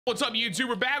What's up, YouTube?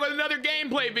 We're back with another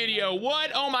gameplay video.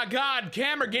 What? Oh my god,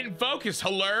 camera getting focused.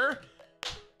 Hello?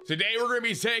 Today we're going to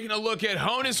be taking a look at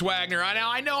HONUS WAGNER.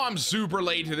 Now, I know I'm super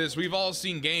late to this. We've all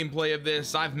seen gameplay of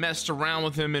this. I've messed around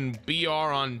with him in BR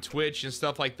on Twitch and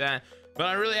stuff like that. But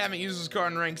I really haven't used this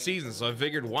card in ranked season, so I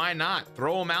figured why not?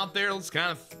 Throw him out there. Let's kind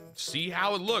of see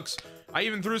how it looks. I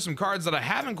even threw some cards that I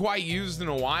haven't quite used in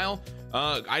a while.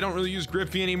 I don't really use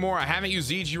Griffey anymore. I haven't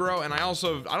used Ichiro, and I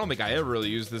don't think I ever really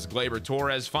used this Gleyber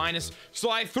Torres Finest, so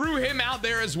I threw him out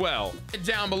there as well.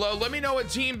 Down below, let me know what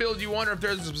team build you want, or if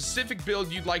there's a specific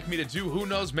build you'd like me to do. Who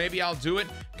knows, maybe I'll do it.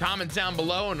 Comment down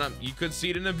below, and you could see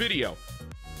it in a video.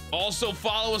 Also,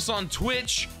 follow us on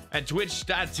Twitch at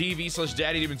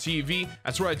twitch.tv/DaddyDemonTV.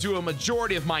 That's where I do a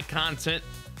majority of my content.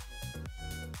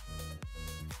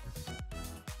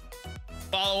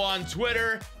 Follow on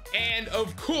Twitter, and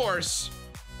of course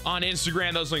on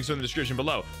Instagram. Those links are in the description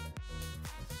below.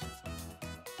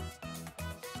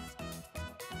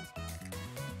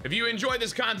 If you enjoyed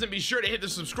this content, be sure to hit the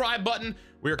subscribe button.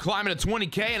 We are climbing to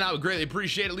 20K, and I would greatly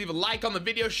appreciate it. Leave a like on the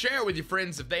video, share it with your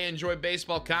friends if they enjoy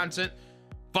baseball content.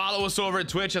 Follow us over at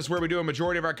Twitch. That's where we do a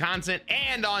majority of our content,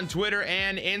 and on Twitter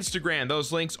and Instagram.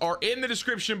 Those links are in the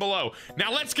description below.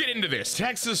 Now let's get into this.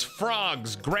 Texas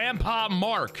Frogs, Grandpa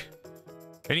Mark.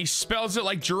 And he spells it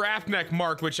like giraffe neck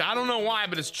Mark, which I don't know why,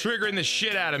 but it's triggering the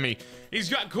shit out of me. He's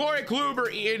got Corey Kluber,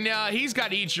 and he's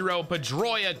got Ichiro,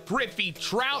 Pedroia, Griffey,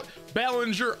 Trout,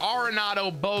 Bellinger,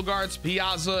 Arenado, Bogarts,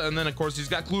 Piazza, and then of course he's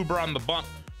got Kluber on the bump.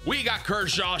 We got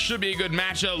Kershaw. Should be a good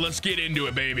matchup. Let's get into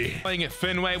it, baby. Playing at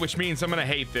Fenway, which means I'm gonna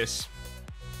hate this.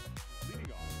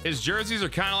 His jerseys are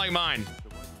kind of like mine.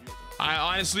 I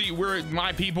honestly,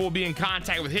 my people will be in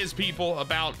contact with his people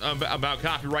about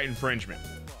copyright infringement.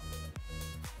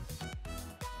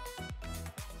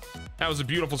 That was a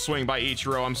beautiful swing by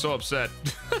Ichiro. I'm so upset.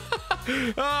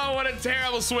 Oh, what a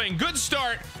terrible swing. Good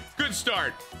start. Good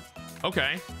start.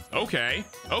 Okay. Okay.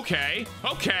 Okay.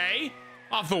 Okay.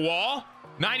 Off the wall.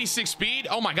 96 speed.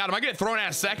 Oh my god, am I getting thrown out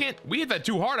a second? We hit that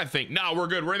too hard, I think. No, we're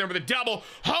good. We're in there with a double.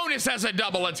 HONUS has a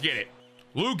double. Let's get it.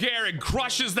 Lou Gehrig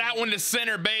crushes that one to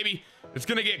center, baby. It's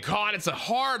gonna get caught. It's a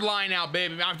hard line out,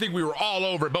 baby. I think we were all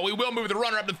over it, but we will move the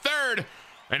runner up to third.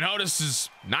 And HONUS is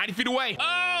 90 feet away.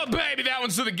 Oh, baby, that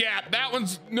one's to the gap. That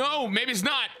one's, no, maybe it's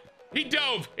not. He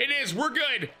dove. It is. We're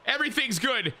good. Everything's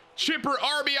good. Chipper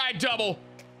RBI double.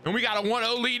 And we got a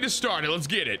 1-0 lead to start it. Let's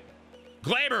get it.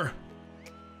 Gleyber.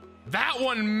 That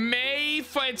one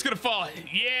it's going to fall.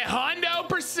 Yeah,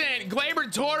 100%.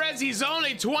 Gleyber Torres, he's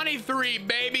only 23,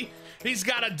 baby. He's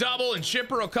got a double, and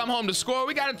Chipper will come home to score.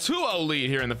 We got a 2-0 lead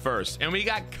here in the first. And we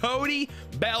got Cody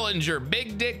Bellinger.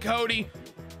 Big Dick Cody.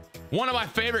 One of my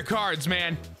favorite cards,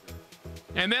 man.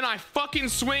 And then I fucking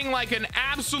swing like an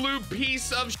absolute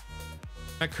piece of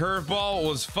That curveball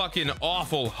was fucking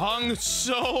awful. Hung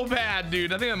so bad,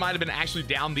 dude. I think it might have been actually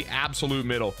down the absolute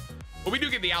middle. But we do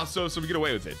get the out, so we get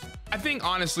away with it. I think,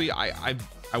 honestly, I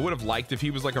would have liked if he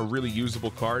was like a really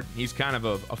usable card. He's kind of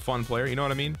a fun player, you know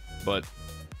what I mean? But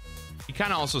he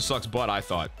kind of also sucks butt, I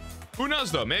thought. Who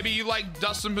knows, though? Maybe you like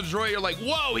Dustin Pedroia. You're like,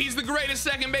 whoa, he's the greatest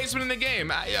second baseman in the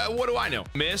game. What do I know?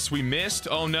 We missed.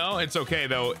 Oh, no. It's okay,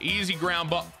 though. Easy ground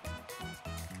ball.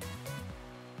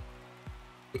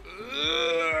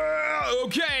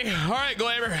 Okay. All right,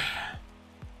 Gleyber.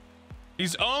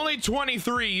 He's only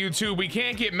 23, YouTube. We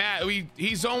can't get mad.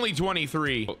 He's only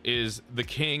 23. Is the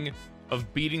king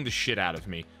of beating the shit out of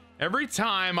me. Every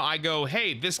time I go,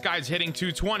 hey, this guy's hitting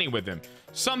 220 with him.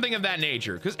 Something of that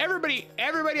nature. Because everybody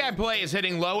I play is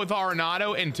hitting low with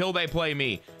Arenado until they play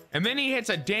me. And then he hits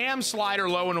a damn slider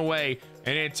low and away.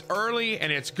 And it's early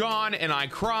and it's gone. And I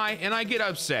cry and I get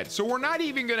upset. So we're not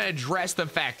even going to address the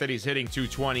fact that he's hitting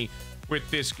 220 with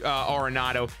this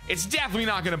Arenado. It's definitely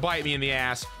not going to bite me in the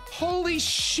ass. Holy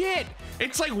shit.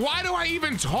 It's like, why do I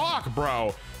even talk,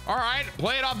 bro? All right,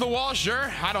 play it off the wall,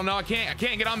 sure. I don't know. I can't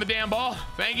get on the damn ball.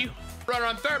 Thank you. Runner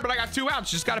on third, but I got 2 outs.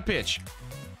 Just got to pitch.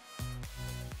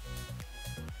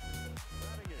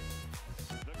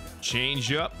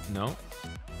 Change up. No.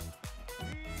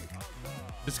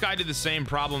 This guy did the same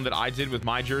problem that I did with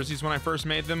my jerseys when I first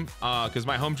made them, because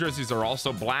my home jerseys are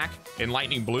also black and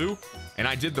lightning blue, and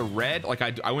I did the red. Like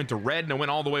I went to red and I went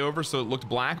all the way over so it looked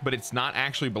black, but it's not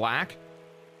actually black.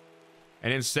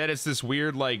 And instead it's this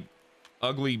weird, like,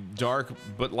 ugly dark,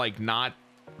 but like not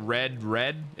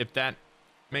red, if that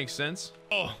makes sense.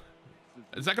 Oh,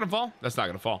 is that gonna fall? That's not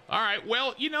gonna fall. All right,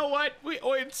 well, you know what,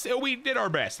 we did our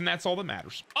best, and that's all that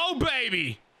matters. Oh,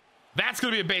 baby, that's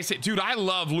gonna be a base hit. Dude, I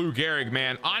love Lou Gehrig,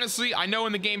 man. Honestly, I know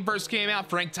when the game first came out,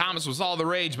 Frank Thomas was all the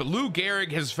rage, but Lou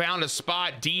Gehrig has found a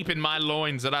spot deep in my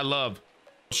loins that I love.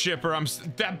 Chipper,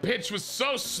 that pitch was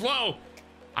so slow.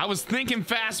 I was thinking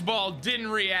fastball, didn't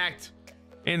react.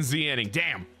 Ends the inning.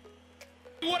 Damn.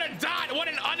 What a dot. What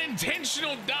an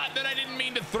unintentional dot that I didn't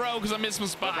mean to throw because I missed my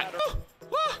spot.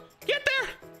 Get there.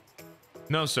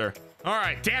 No, sir. All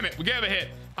right. Damn it. We gave a hit.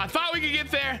 I thought we could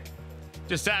get there.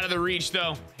 Just out of the reach,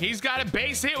 though. He's got a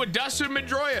base hit with Dustin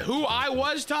Pedroia, who I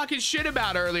was talking shit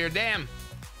about earlier. Damn.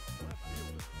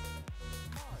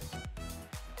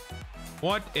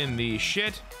 What in the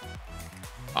shit?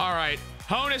 All right.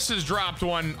 Honus has dropped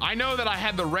one. I know that I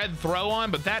had the red throw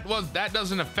on, but that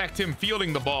doesn't affect him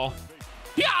fielding the ball.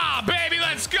 Yeah, baby,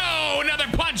 let's go. Another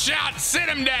punch out. Sit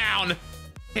him down.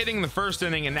 Hitting the first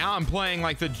inning, and now I'm playing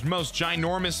like the most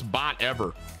ginormous bot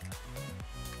ever.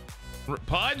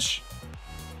 Pudge?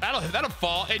 That'll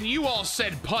fall. And you all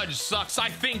said Pudge sucks. I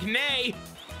think nay.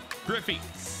 Griffey,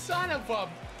 son of a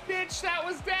bitch, that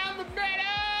was down the middle.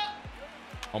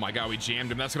 Oh my God, we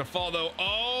jammed him. That's gonna fall though.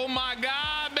 Oh my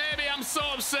God, baby, I'm so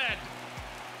upset.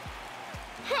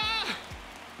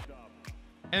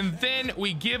 And then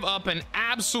we give up an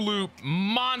absolute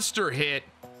monster hit.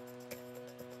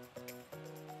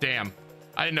 Damn,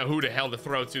 I didn't know who the hell to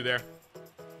throw to there.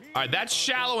 All right, that's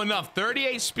shallow enough.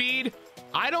 38 speed.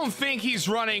 I don't think he's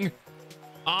running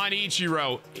on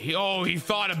Ichiro. He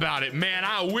thought about it. Man,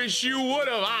 I wish you would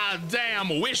have. Ah,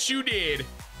 damn, wish you did.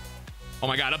 Oh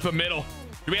my God, up the middle.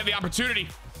 Do we have the opportunity?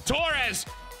 Torres,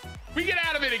 we get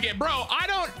out of it again. Bro,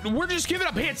 we're just giving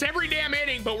up hits every damn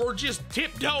inning, but we're just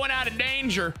tiptoeing out of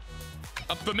danger.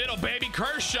 Up the middle, baby.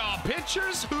 Kershaw,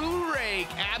 pitchers who rake.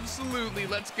 Absolutely,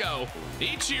 let's go.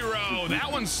 Ichiro,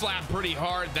 that one slapped pretty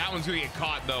hard. That one's gonna get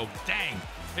caught though. Dang,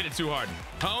 hit it too hard.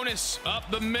 Honus up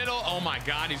the middle. Oh my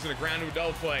God, he's gonna ground to a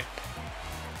double play.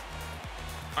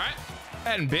 All right,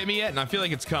 hadn't bit me yet, and I feel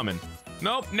like it's coming.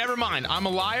 Nope, never mind. I'm a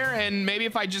liar, and maybe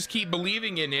if I just keep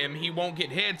believing in him, he won't get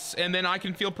hits, and then I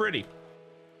can feel pretty.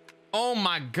 Oh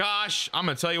my gosh. I'm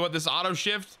gonna tell you what, this auto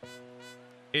shift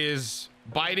is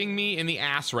biting me in the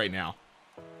ass right now.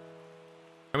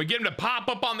 And we get him to pop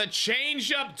up on the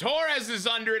changeup. Torres is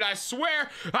under it. I swear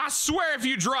if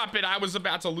you drop it, I was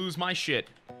about to lose my shit.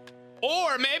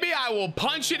 Or maybe I will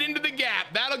punch it into the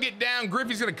gap. That'll get down.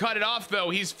 Griffey's gonna cut it off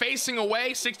though. He's facing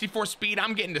away, 64 speed.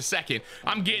 I'm getting to second.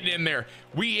 I'm getting in there.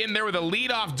 We in there with a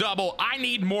leadoff double. I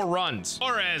need more runs.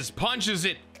 Torres punches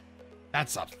it.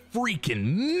 That's a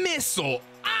freaking missile.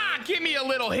 Ah, give me a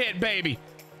little hit, baby.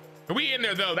 We in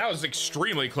there though. That was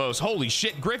extremely close. Holy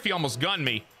shit, Griffey almost gunned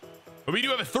me. But we do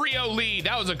have a 3-0 lead.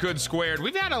 That was a good squared.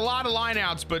 We've had a lot of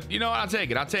lineouts, but you know what? I'll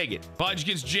take it. I'll take it. Pudge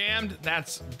gets jammed.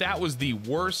 That was the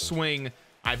worst swing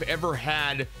I've ever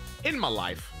had in my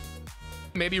life.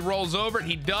 Maybe rolls over it.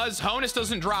 He does. Honus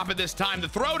doesn't drop it this time. The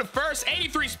throw to first,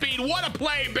 83 speed. What a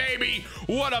play, baby.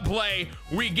 What a play.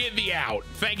 We get the out.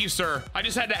 Thank you, sir. I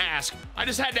just had to ask.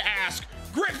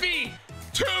 Griffey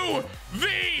to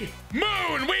the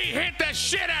moon. We hit the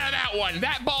shit out of that one.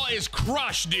 That ball is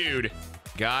crushed, dude.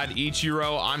 God,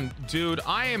 Ichiro,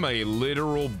 I am a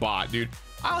literal bot, dude.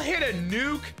 I'll hit a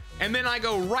nuke and then I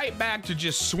go right back to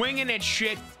just swinging at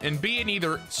shit and being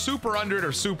either super under it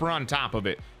or super on top of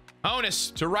it.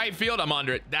 Honus to right field. I'm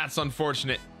under it. That's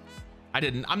unfortunate.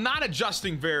 I'm not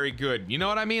adjusting very good. You know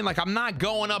what I mean? Like, I'm not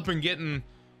going up and getting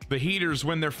the heaters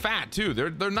when they're fat too.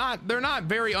 They're not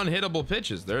very unhittable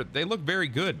pitches. They look very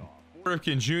good.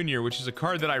 Ripken Jr., which is a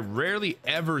card that I rarely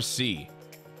ever see.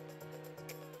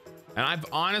 And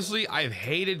I've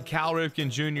hated Cal Ripken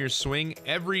Jr.'s swing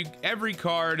every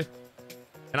card,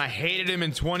 and I hated him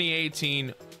in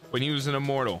 2018 when he was an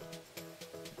immortal.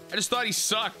 I just thought he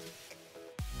sucked.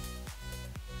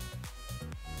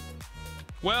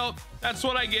 Well, that's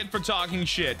what I get for talking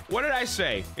shit. What did I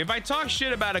say? If I talk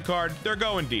shit about a card, they're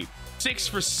going deep. 6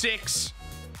 for 6,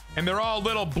 and they're all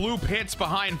little bloop hits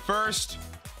behind first.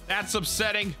 That's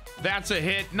upsetting. That's a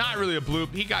hit. Not really a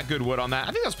bloop. He got good wood on that.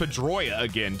 I think that's Pedroia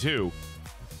again, too.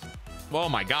 Oh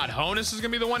my God. Honus is going to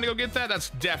be the one to go get that?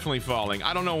 That's definitely falling.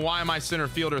 I don't know why my center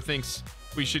fielder thinks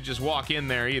we should just walk in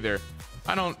there either.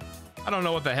 I don't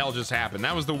know what the hell just happened.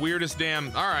 That was the weirdest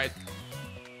damn... All right.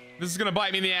 This is going to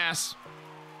bite me in the ass.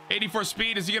 84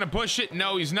 speed. Is he going to push it?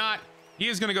 No, he's not. He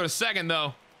is going to go to second,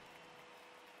 though.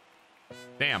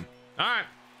 Damn. All right.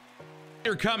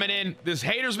 You're coming in. This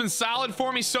hater's been solid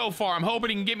for me so far. I'm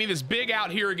hoping he can get me this big out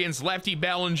here against lefty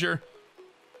Bellinger.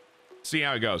 See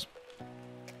how it goes.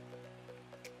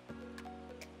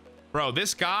 Bro,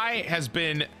 this guy has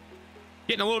been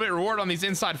getting a little bit reward on these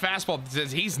inside fastballs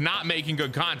that he's not making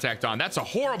good contact on. That's a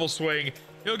horrible swing.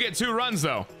 He'll get 2 runs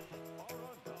though.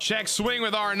 Check swing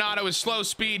with Arenado is slow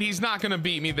speed. He's not gonna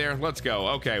beat me there. Let's go.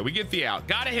 Okay, we get the out.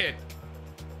 Got a hit.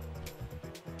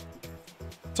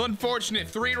 It's unfortunate.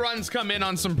 3 runs come in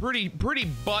on some pretty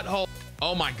butthole.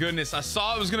 Oh my goodness. I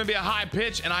saw it was going to be a high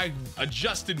pitch and I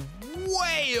adjusted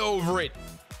way over it.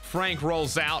 Frank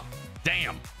rolls out.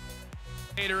 Damn.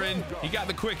 Hater in. He got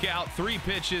the quick out. 3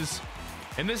 pitches.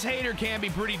 And this Hater can be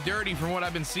pretty dirty from what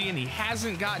I've been seeing. He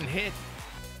hasn't gotten hit.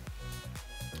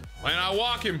 And I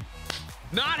walk him.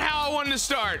 Not how I wanted to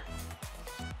start.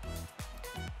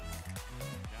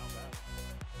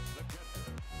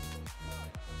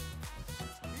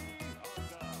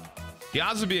 The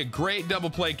odds would be a great double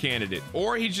play candidate,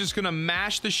 or he's just gonna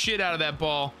mash the shit out of that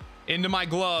ball into my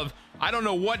glove. I don't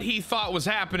know what he thought was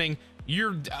happening.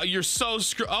 You're so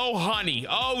oh honey,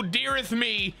 oh deareth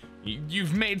me,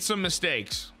 you've made some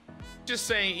mistakes. Just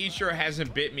saying, Ichiro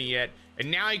hasn't bit me yet, and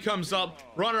now he comes up,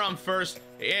 runner on first,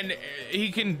 and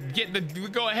he can get the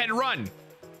go ahead run.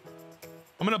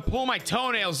 I'm gonna pull my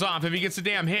toenails off if he gets a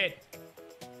damn hit.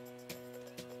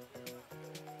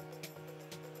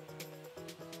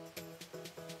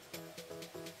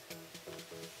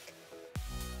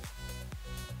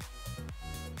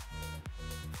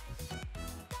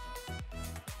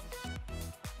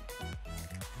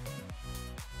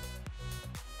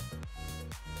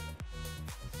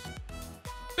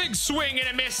 Big swing and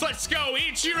a miss. Let's go.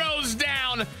 Ichiro's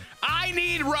down. I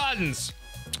need runs.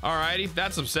 Alrighty,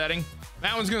 that's upsetting.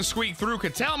 That one's gonna squeak through.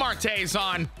 Ketel Marte's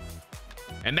on,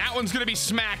 and that one's gonna be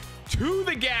smacked to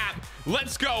the gap.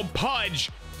 Let's go, Pudge.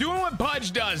 Doing what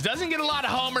Pudge does. Doesn't get a lot of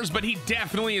homers, but he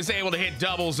definitely is able to hit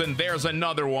doubles, and there's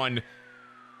another one.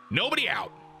 Nobody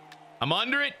out. I'm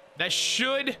under it. That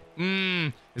should.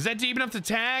 Is that deep enough to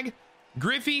tag?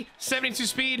 Griffey, 72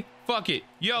 speed. Fuck it.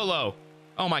 YOLO.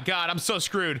 Oh my God, I'm so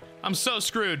screwed. I'm so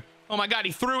screwed. Oh my God,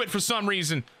 he threw it for some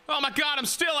reason. Oh my God, I'm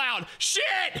still out.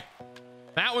 Shit!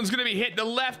 That one's gonna be hit to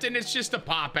left, and it's just a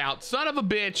pop out. Son of a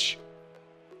bitch.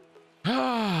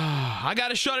 I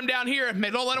gotta shut him down here.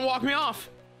 Don't let him walk me off.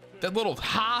 That little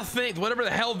ha thing, whatever the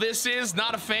hell this is,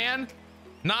 not a fan.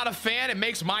 Not a fan. It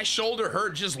makes my shoulder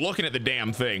hurt just looking at the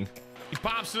damn thing. He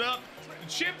pops it up.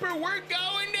 Chipper, we're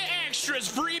going to extras.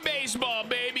 Free baseball,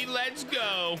 baby. Let's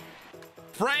go.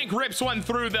 Frank rips one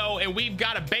through though, and we've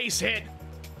got a base hit.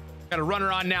 Got a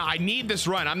runner on now. I need this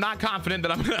run. I'm not confident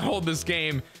that I'm gonna hold this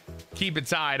game, keep it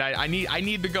tied. I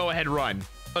need the go-ahead run.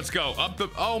 Let's go up the.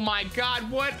 Oh my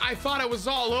God, what? I thought I was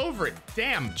all over it.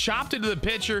 Damn, chopped it to the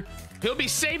pitcher. He'll be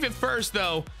safe at first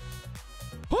though.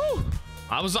 Whew,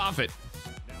 I was off it.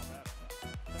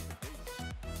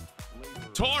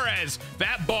 Torres,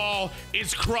 that ball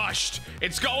is crushed.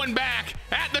 It's going back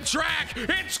at the track.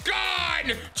 It's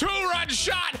gone. 2-run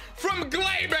shot from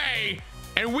Glebe,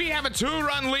 and we have a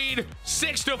 2-run lead,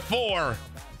 6-4.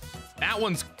 That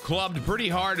one's clubbed pretty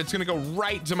hard. It's gonna go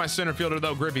right to my center fielder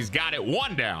though. Griffey's got it.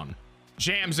 1 down.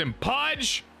 Jams him.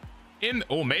 Pudge in.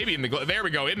 Oh, maybe in the glove. There we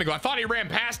go. In the glove. I thought he ran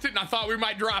past it, and I thought we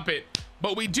might drop it,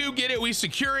 but we do get it. We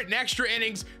secure it in extra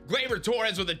innings. Gleyber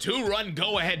Torres with a 2-run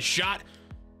go-ahead shot.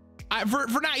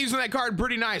 For not using that card,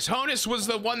 pretty nice. Honus was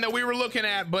the one that we were looking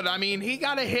at, but I mean, he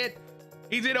got a hit.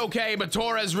 He did okay, but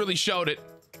Torres really showed it.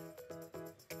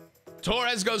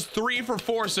 Torres goes 3 for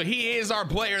 4, so he is our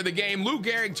player of the game. Lou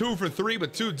Gehrig 2 for 3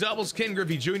 with 2 doubles. Ken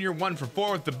Griffey Jr. 1 for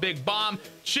 4 with the big bomb.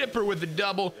 Chipper with the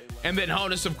double, and then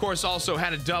Honus, of course, also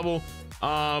had a double.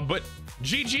 But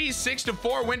GG,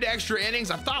 6-4, win to extra innings.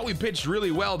 I thought we pitched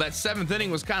really well. That 7th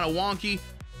inning was kind of wonky,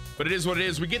 but it is what it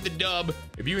is. We get the dub.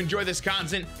 If you enjoy this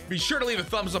content, be sure to leave a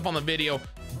thumbs up on the video.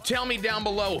 Tell me down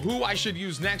below who I should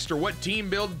use next or what team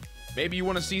build. Maybe you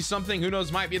want to see something. Who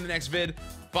knows, might be in the next vid.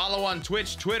 Follow on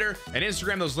Twitch, Twitter, and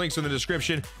Instagram. Those links are in the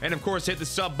description. And of course, hit the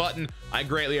sub button. I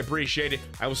greatly appreciate it.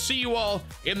 I will see you all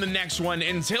in the next one.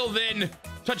 Until then,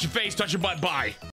 touch your face, touch your butt. Bye.